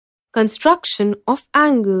Construction of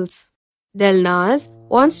angles. Delnaz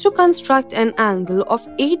wants to construct an angle of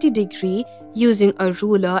 80 degrees using a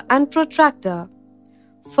ruler and protractor.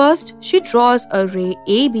 First, she draws a ray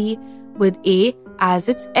AB with A as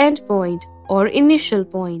its end point or initial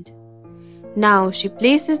point. Now she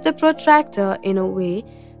places the protractor in a way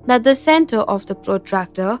that the center of the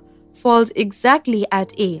protractor falls exactly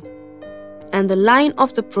at A, and the line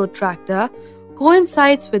of the protractor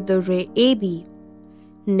coincides with the ray AB.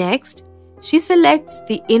 Next, she selects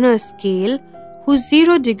the inner scale whose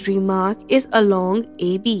 0 degree mark is along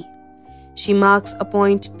AB. She marks a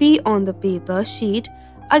point P on the paper sheet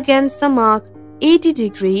against the mark 80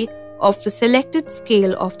 degree of the selected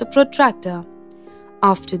scale of the protractor.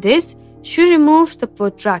 After this, she removes the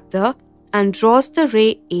protractor and draws the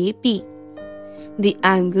ray AP. The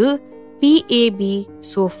angle PAB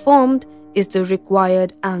so formed is the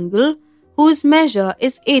required angle whose measure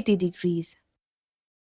is 80 degrees.